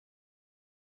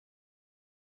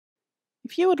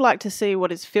If you would like to see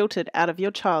what is filtered out of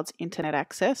your child's internet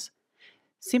access,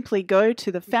 simply go to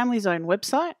the Family Zone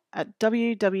website at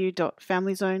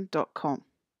www.familyzone.com.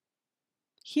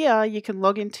 Here you can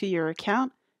log into your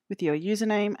account with your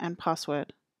username and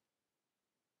password.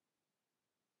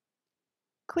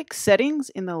 Click Settings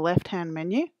in the left-hand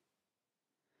menu.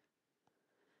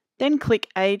 Then click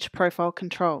Age Profile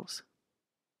Controls.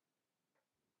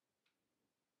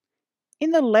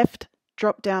 In the left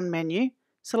drop-down menu,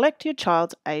 select your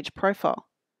child's age profile.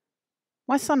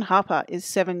 My son Harper is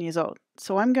 7 years old,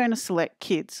 so I'm going to select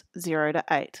Kids 0 to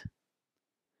 8.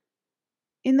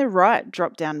 In the right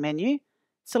drop-down menu,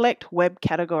 select Web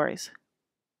Categories.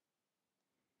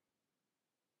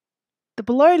 The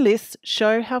below lists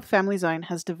show how Family Zone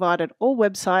has divided all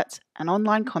websites and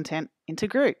online content into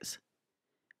groups.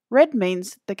 Red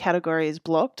means the category is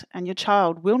blocked and your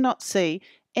child will not see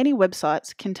any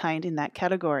websites contained in that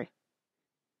category.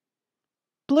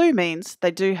 Blue means they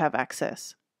do have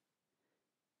access.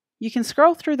 You can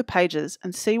scroll through the pages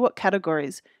and see what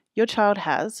categories your child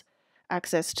has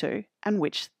access to and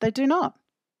which they do not.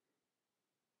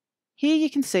 Here you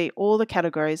can see all the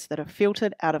categories that are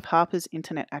filtered out of Harper's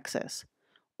internet access.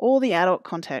 All the adult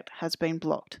content has been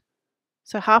blocked,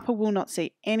 so Harper will not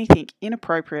see anything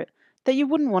inappropriate that you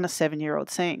wouldn't want a 7-year-old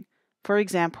seeing, for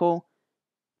example,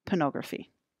 pornography.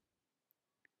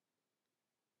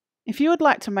 If you would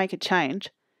like to make a change,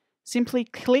 simply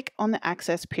click on the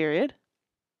access period,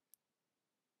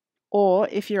 or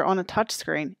if you're on a touch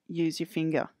screen, use your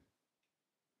finger.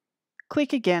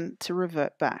 Click again to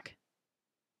revert back.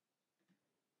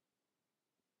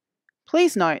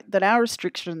 Please note that our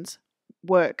restrictions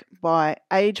work by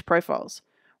age profiles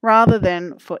rather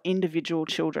than for individual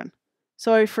children.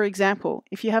 So, for example,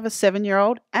 if you have a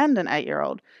 7-year-old and an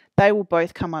 8-year-old, they will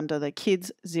both come under the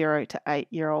Kids 0 to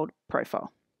 8-year-old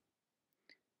profile.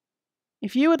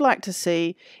 If you would like to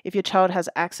see if your child has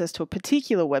access to a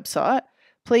particular website,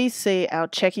 please see our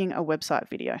Checking a Website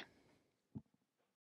video.